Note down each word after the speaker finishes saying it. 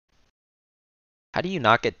How do you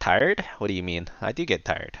not get tired? What do you mean? I do get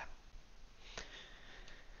tired.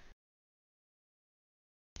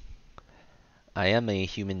 I am a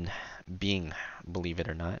human being, believe it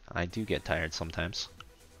or not. I do get tired sometimes.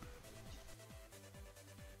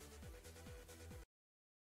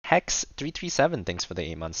 Hex337, thanks for the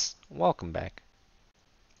 8 months. Welcome back.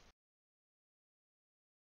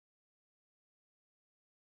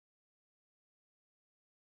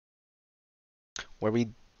 Were we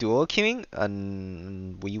dual queuing?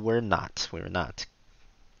 We were not. We were not.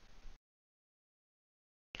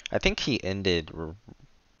 I think he ended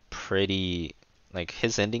pretty... Like,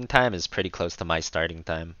 his ending time is pretty close to my starting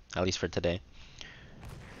time. At least for today.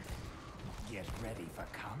 Get ready for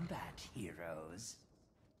combat, heroes.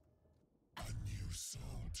 A new soul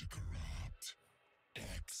to corrupt.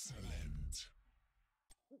 Excellent.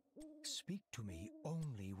 Speak to me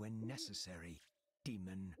only when necessary,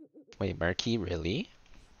 demon. Wait, Murky? Really?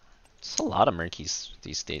 It's a lot of Murkies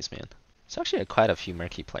these days, man. It's actually quite a few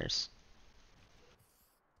Murky players.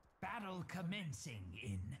 Battle commencing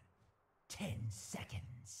in 10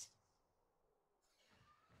 seconds.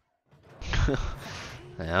 I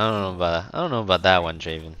don't know about that one,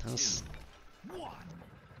 Draven. That's... One.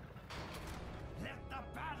 Let the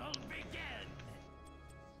battle begin.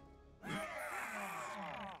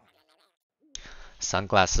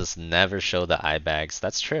 Sunglasses never show the eye bags.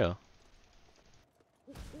 That's true.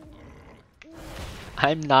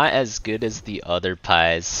 I'm not as good as the other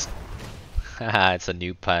pies. Haha, it's a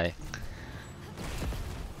new pie.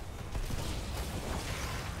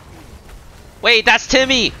 Wait, that's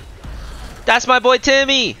Timmy! That's my boy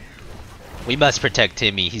Timmy! We must protect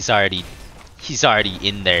Timmy. He's already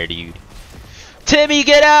in there, dude. Timmy,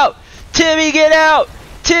 get out! Timmy, get out!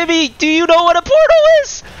 Timmy, do you know what a portal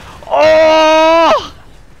is? Oh!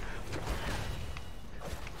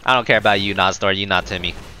 I don't care about you, Nosdor. You not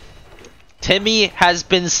Timmy. Timmy has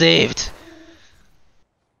been saved.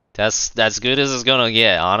 That's as good as it's gonna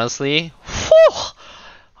get, honestly. Whew!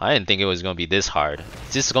 I didn't think it was gonna be this hard.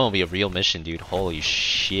 This is gonna be a real mission, dude. Holy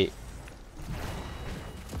shit.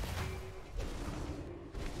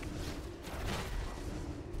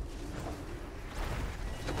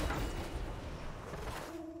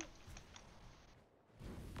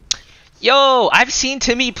 Yo, I've seen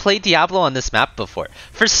Timmy play Diablo on this map before.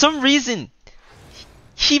 For some reason,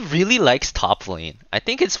 he really likes top lane. I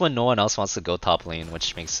think it's when no one else wants to go top lane,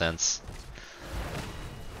 which makes sense.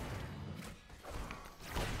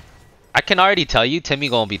 I can already tell you, Timmy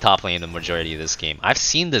gonna be top lane the majority of this game. I've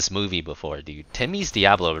seen this movie before, dude. Timmy's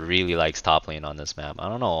Diablo really likes top lane on this map. I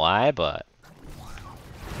don't know why, but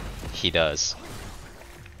he does.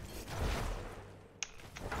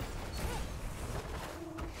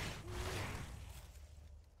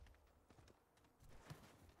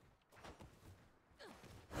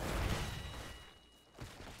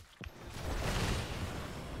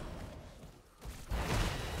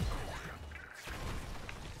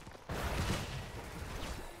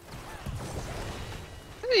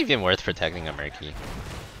 It's not even worth protecting a Murky.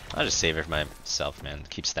 I'll just save it for myself, man.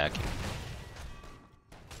 Keep stacking.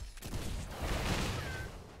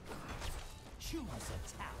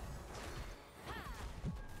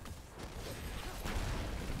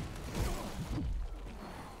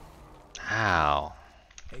 Ow.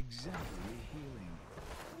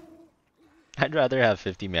 I'd rather have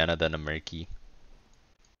 50 mana than a Murky.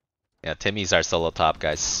 Yeah, Timmy's our solo top,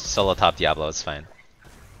 guys. Solo top Diablo is fine.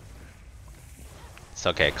 It's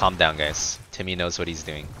okay, calm down, guys. Timmy knows what he's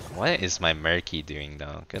doing. What is my Murky doing,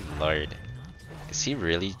 though? Good lord. Is he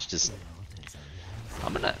really just...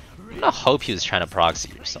 I'm gonna hope he was trying to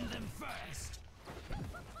proxy or something.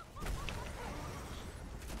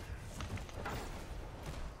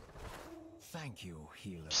 Thank you,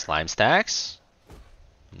 healer. Slime stacks?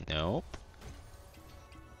 Nope.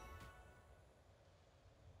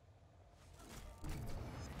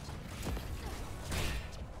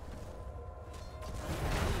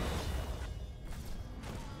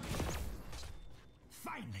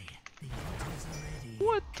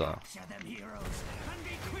 What the?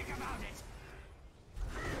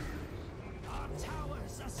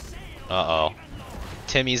 Uh-oh.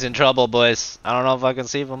 Timmy's in trouble, boys. I don't know if I can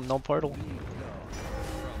save him. No portal.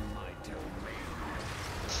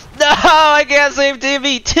 No, I can't save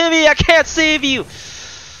Timmy! Timmy, I can't save you!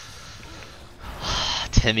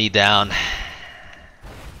 Timmy down.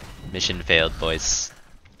 Mission failed, boys.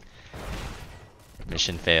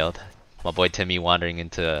 Mission failed. My boy Timmy wandering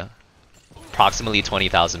into approximately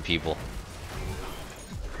 20,000 people.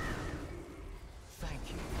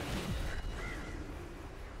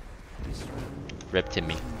 Rip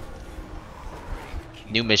Timmy.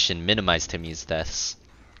 New mission, minimize Timmy's deaths.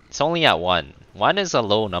 It's only at 1. 1 is a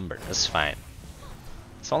low number. That's fine.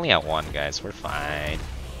 It's only at 1, guys. We're fine.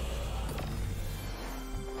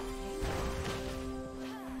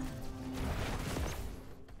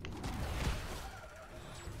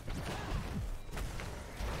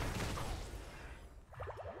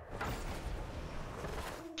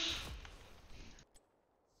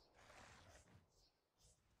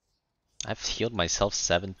 I've healed myself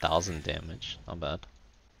 7,000 damage. Not bad.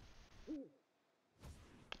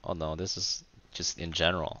 Oh no, this is just in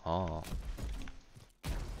general. Oh.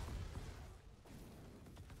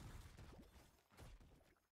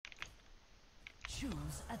 Choose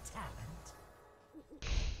a talent.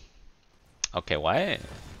 Okay, why?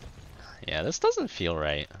 Yeah, this doesn't feel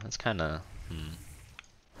right. It's kinda... I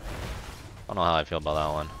don't know how I feel about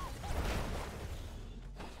that one.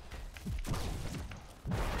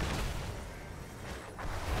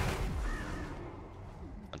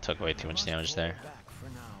 I took way too much damage there.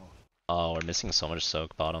 Oh, we're missing so much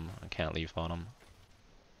soak bottom. I can't leave bottom.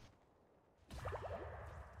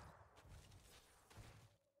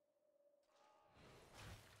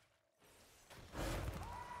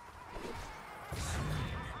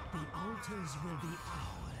 The altars will be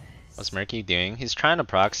ours. What's Murky doing? He's trying to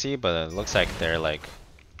proxy, but it looks like they're like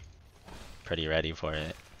pretty ready for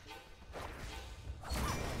it.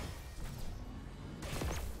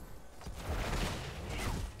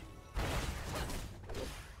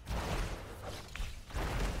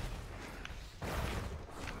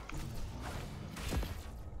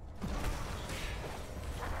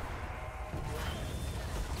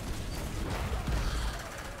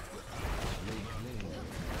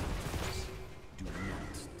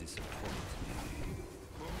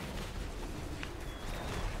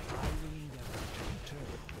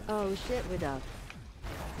 Oh shit, we're done.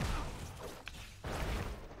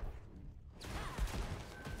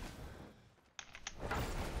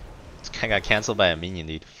 This guy got cancelled by a minion,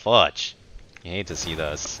 dude. Fudge. You hate to see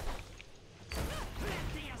this.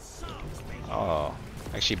 Oh,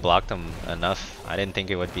 actually blocked him enough. I didn't think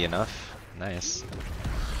it would be enough. Nice.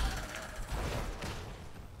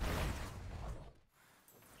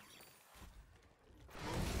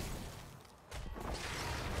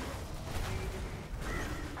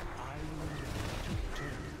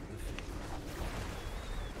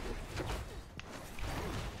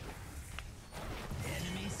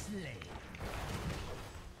 Enemy slain.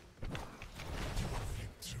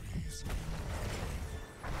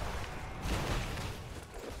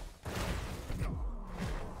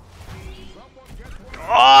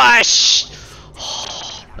 Gosh!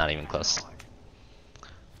 Not even close.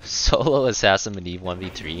 Solo assassin Medivh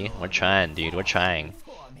 1v3. We're trying, dude. We're trying.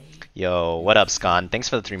 Yo, what up, Scon? Thanks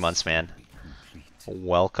for the 3 months, man.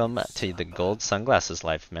 Welcome to the gold sunglasses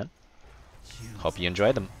life, man. Hope you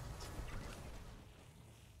enjoy them.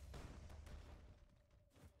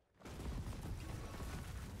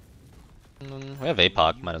 We have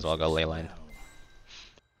APOC. Might as well go Leyline.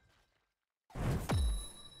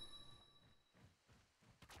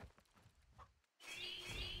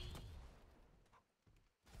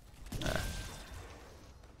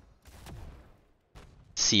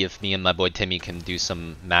 See if me and my boy Timmy can do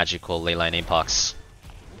some magical Leyline APOCs.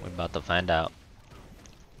 We're about to find out.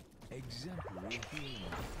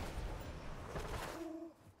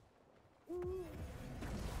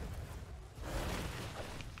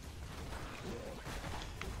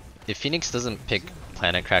 If Phoenix doesn't pick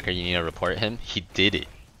Planet Cracker, you need to report him. He did it.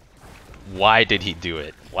 Why did he do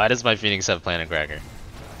it? Why does my Phoenix have Planet Cracker?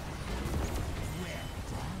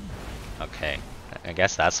 Okay, I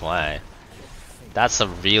guess that's why. That's a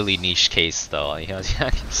really niche case though.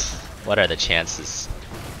 What are the chances?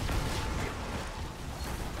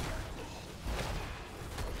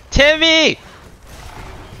 Timmy!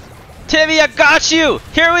 Timmy, I got you!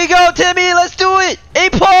 Here we go, Timmy! Let's do it!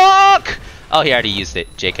 APOC! Oh, he already used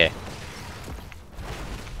it. JK.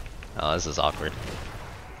 Oh, this is awkward.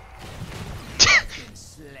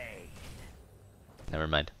 Never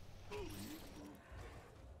mind.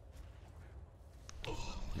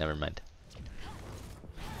 Never mind.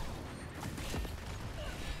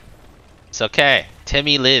 It's okay.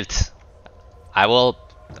 Timmy lived. I will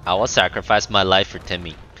sacrifice my life for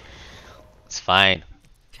Timmy. It's fine.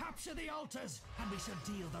 Capture the altars, and we shall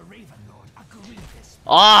deal the Raven Lord a grievous.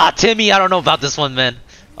 Ah, Timmy, I don't know about this one, man.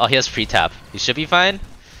 Oh, he has pre-tap. He should be fine.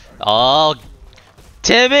 Oh,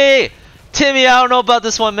 Timmy! Timmy, I don't know about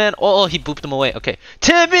this one, man. Oh, he booped him away. Okay.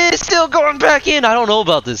 Timmy is still going back in. I don't know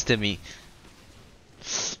about this, Timmy.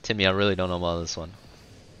 Timmy, I really don't know about this one.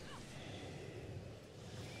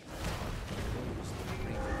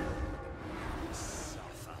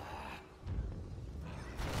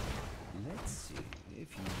 Let's see if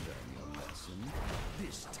you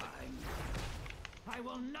this time. I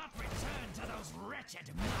will not return to those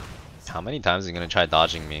wretched mines. How many times is he gonna try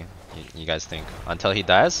dodging me? You guys think? Until he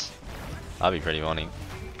dies? That'll be pretty funny.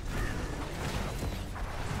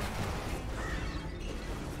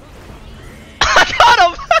 I got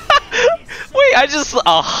him! Wait, I just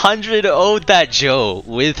 100 0'd that Joe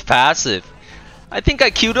with passive. I think I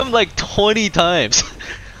queued him like 20 times.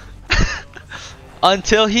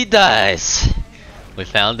 Until he dies. We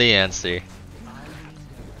found the answer.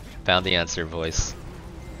 Found the answer, boys.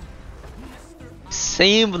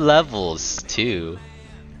 Same levels, too.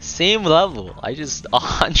 Same level. I just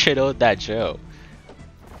 100 0'd that Joe.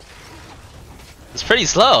 It's pretty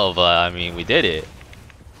slow, but I mean, we did it.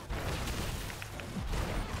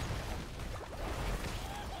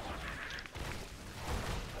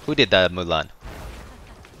 Who did that Mulan?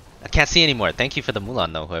 I can't see anymore. Thank you for the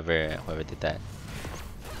Mulan though, whoever did that.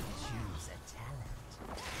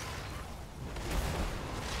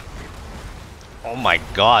 Oh my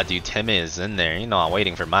god, dude, Timmy is in there. You know I'm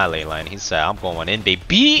waiting for my Leyline. He said I'm going in,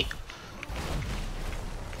 baby.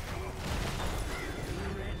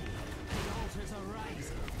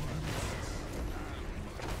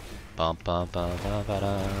 Bum bum bum bum ba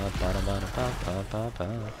da ba da ba da ba ba ba ba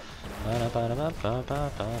ba da ba da ba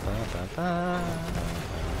ba ba ba ba ba.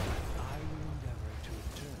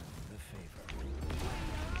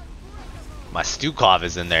 My Stukov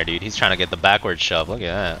is in there, dude. He's trying to get the backward shove. Look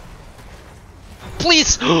at that.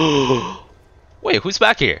 Please! Wait, who's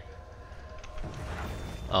back here?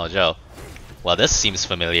 Oh, Joe. Well, this seems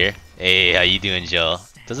familiar. Hey, how you doing, Joe?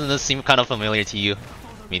 Doesn't this seem kind of familiar to you?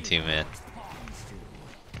 Me too, man.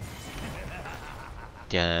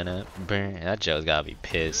 That Joe's gotta be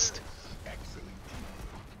pissed.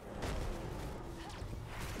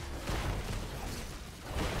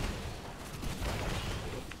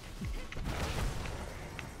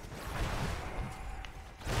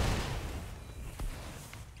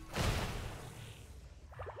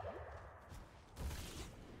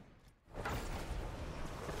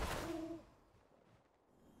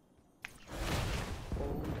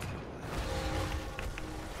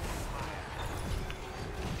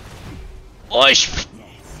 Oish!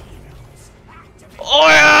 Oh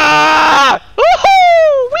yeah!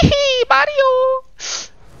 Woohoo! Wee Mario!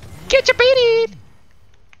 Get your baited!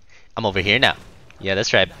 I'm over here now. Yeah,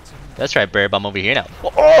 that's right. That's right, Burb. I'm over here now.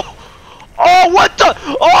 Oh! Oh, what the?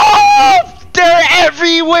 Oh! They're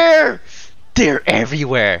everywhere! They're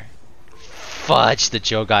everywhere. Fudge, the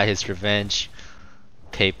Joe got his revenge.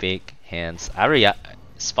 Big hands. I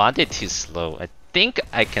responded too slow. I think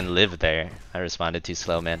I can live there. I responded too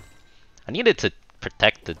slow, man. I needed to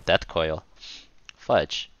protect the death coil.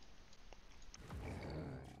 Fudge.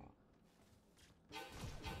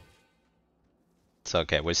 It's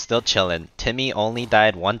okay, we're still chilling. Timmy only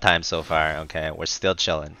died one time so far, okay? We're still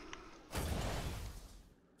chilling.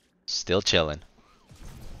 Still chilling.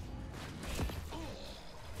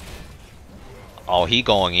 Oh, he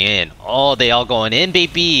going in. Oh, they all going in,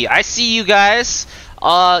 baby. I see you guys.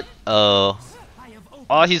 Oh,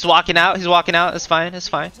 he's walking out. He's walking out. It's fine. It's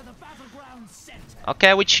fine.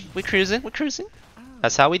 Okay, we cruising. We're cruising.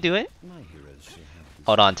 That's how we do it.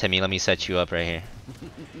 Hold on, Timmy. Let me set you up right here.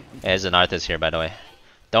 There's an Arthas here, by the way.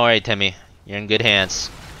 Don't worry, Timmy. You're in good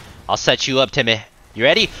hands. I'll set you up, Timmy. You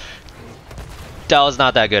ready? That was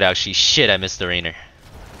not that good, actually. Shit, I missed the Rainer.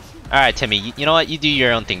 Alright, Timmy. You know what? You do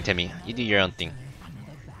your own thing, Timmy. You do your own thing.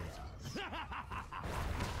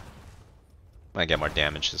 Might get more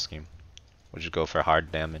damage this game. We'll just go for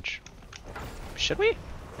hard damage. Should we?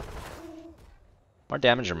 More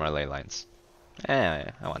damage or more ley lines?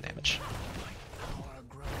 I want damage.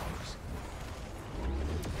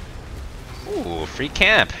 Ooh, free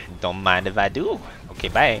camp. Don't mind if I do. Okay,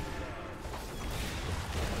 bye.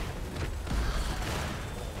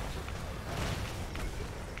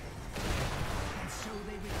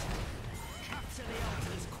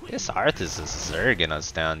 This Arthas is zerging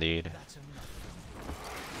us down, dude.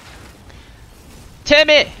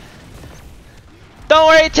 Timmy! Don't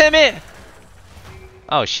worry, Timmy!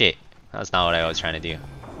 Oh shit. That's not what I was trying to do.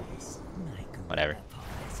 Whatever.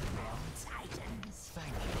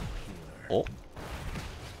 Oh.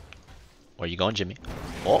 Where you going, Jimmy?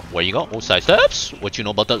 Oh, where you going? Oh, side steps? What you know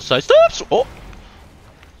about that side steps? Oh.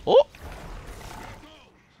 Oh.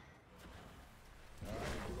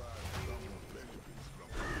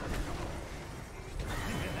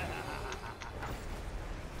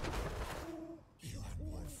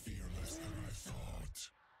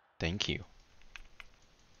 Thank you.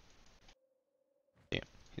 Damn,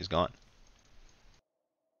 he's gone.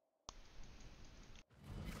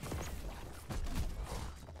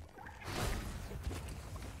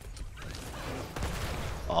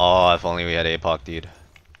 Oh, if only we had APOC, dude.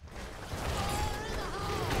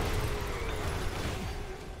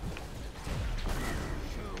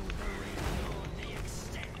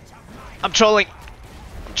 I'm trolling.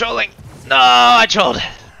 I'm trolling. No, I trolled.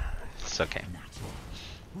 It's okay.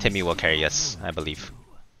 Timmy will carry us, I believe.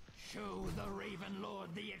 Show the Raven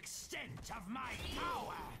Lord the extent of my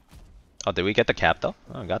power. Oh, did we get the cap though?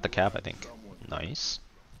 Oh, I got the cap, I think. Nice.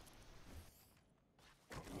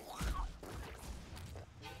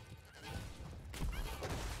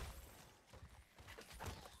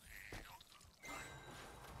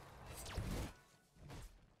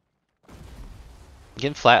 You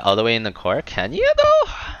can fly all the way in the core? Can you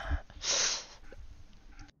though?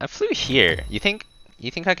 I flew here. You think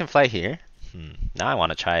I can fly here? Now I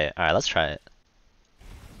want to try it. Alright, let's try it.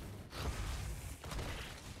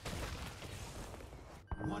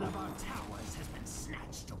 One of our towers has been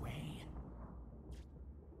snatched away.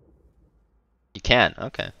 You can,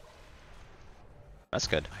 okay. That's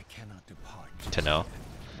good I cannot depart. to know.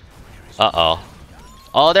 Uh-oh.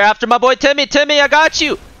 Oh, they're after my boy Timmy! Timmy, I got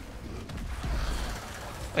you!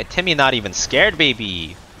 Wait, Timmy not even scared,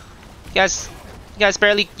 baby. You guys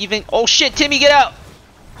barely even... Oh shit, Timmy, get out!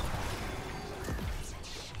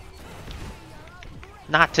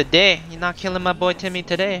 Not today. You're not killing my boy Timmy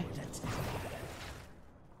today.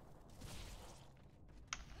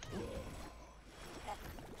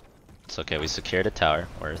 It's okay, we secured a tower.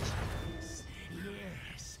 Worth.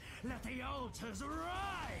 Yes, let the altars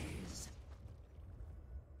rise.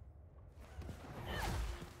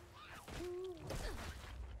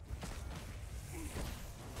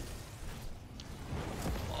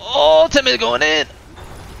 Oh, Timmy's going in!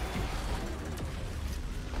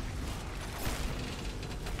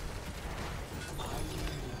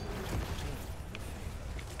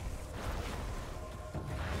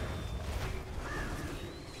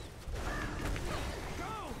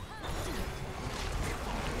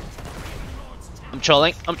 I'm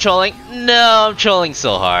trolling. I'm trolling. No, I'm trolling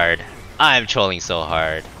so hard. I'm trolling so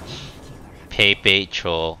hard. Pay bait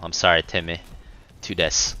troll. I'm sorry, Timmy. To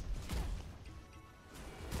this.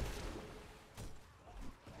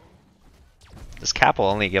 This cap will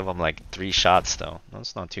only give him like 3 shots though.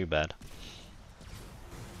 That's not too bad.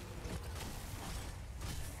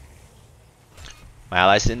 My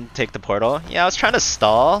allies didn't take the portal. Yeah, I was trying to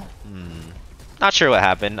stall. Not sure what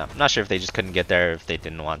happened. I'm not sure if they just couldn't get there or if they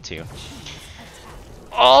didn't want to.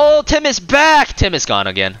 Oh, Tim is back! Tim is gone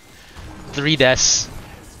again. 3 deaths.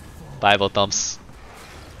 Bible thumps.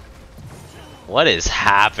 What is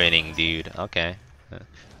happening, dude? Okay.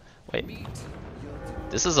 Wait.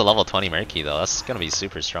 This is a level 20 Murky though. That's gonna be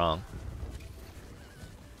super strong.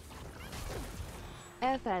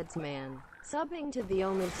 FanHOTS man, subbing to the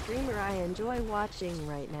only streamer I enjoy watching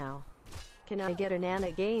right now. Can I get an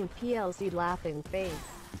Anna game PLC laughing face?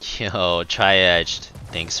 Yo, Tri-Edged.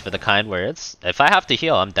 Thanks for the kind words. If I have to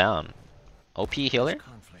heal, I'm down. OP healer?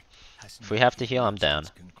 If we have to heal, I'm down.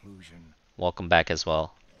 Welcome back as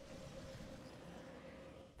well.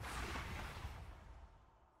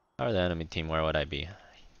 How are the enemy team? Where would I be?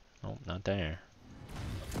 Oh, not there.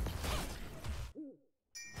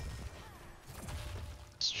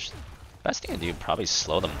 Best thing to do, probably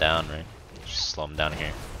slow them down, right? Just slow them down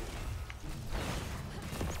here.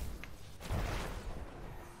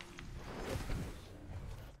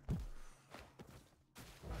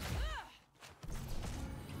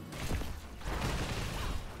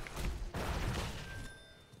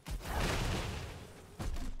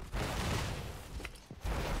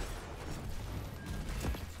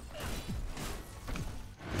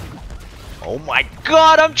 Oh my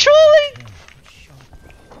god, I'm trolling!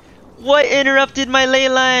 What interrupted my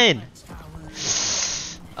Leyline?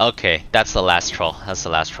 Okay, that's the last troll. That's the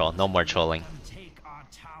last troll. No more trolling.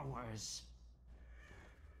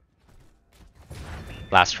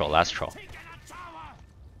 Last troll, last troll.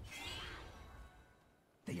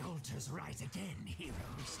 The altars rise again,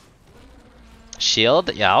 heroes.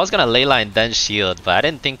 Shield? Yeah, I was gonna Leyline then shield, but I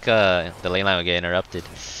didn't think the Leyline would get interrupted.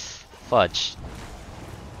 Fudge.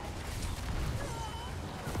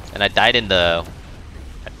 And I died in the...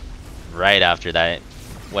 right after that.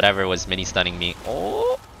 Whatever was mini stunning me.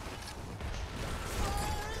 Oh!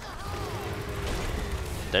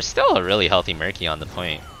 There's still a really healthy Murky on the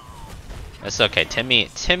point. It's okay. Timmy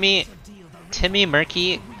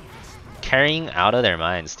Murky carrying out of their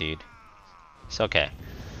minds, dude. It's okay.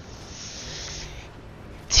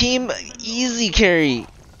 Team easy carry.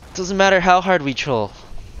 Doesn't matter how hard we troll.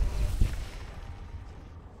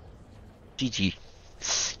 GG.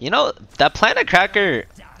 You know, that Planet Cracker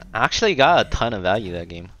actually got a ton of value that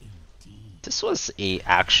game. This was a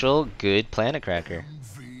actual good Planet Cracker.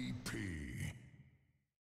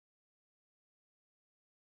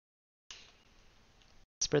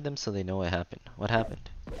 whisper them so they know what happened. What happened?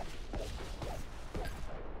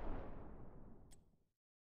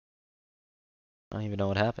 I don't even know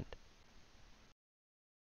what happened.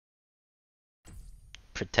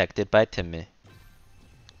 Protected by TIMMY.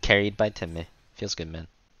 Carried by TIMMY. Feels good, man.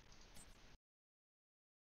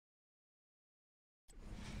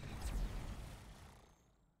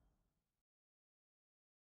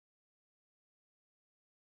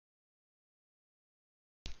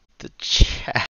 The chat.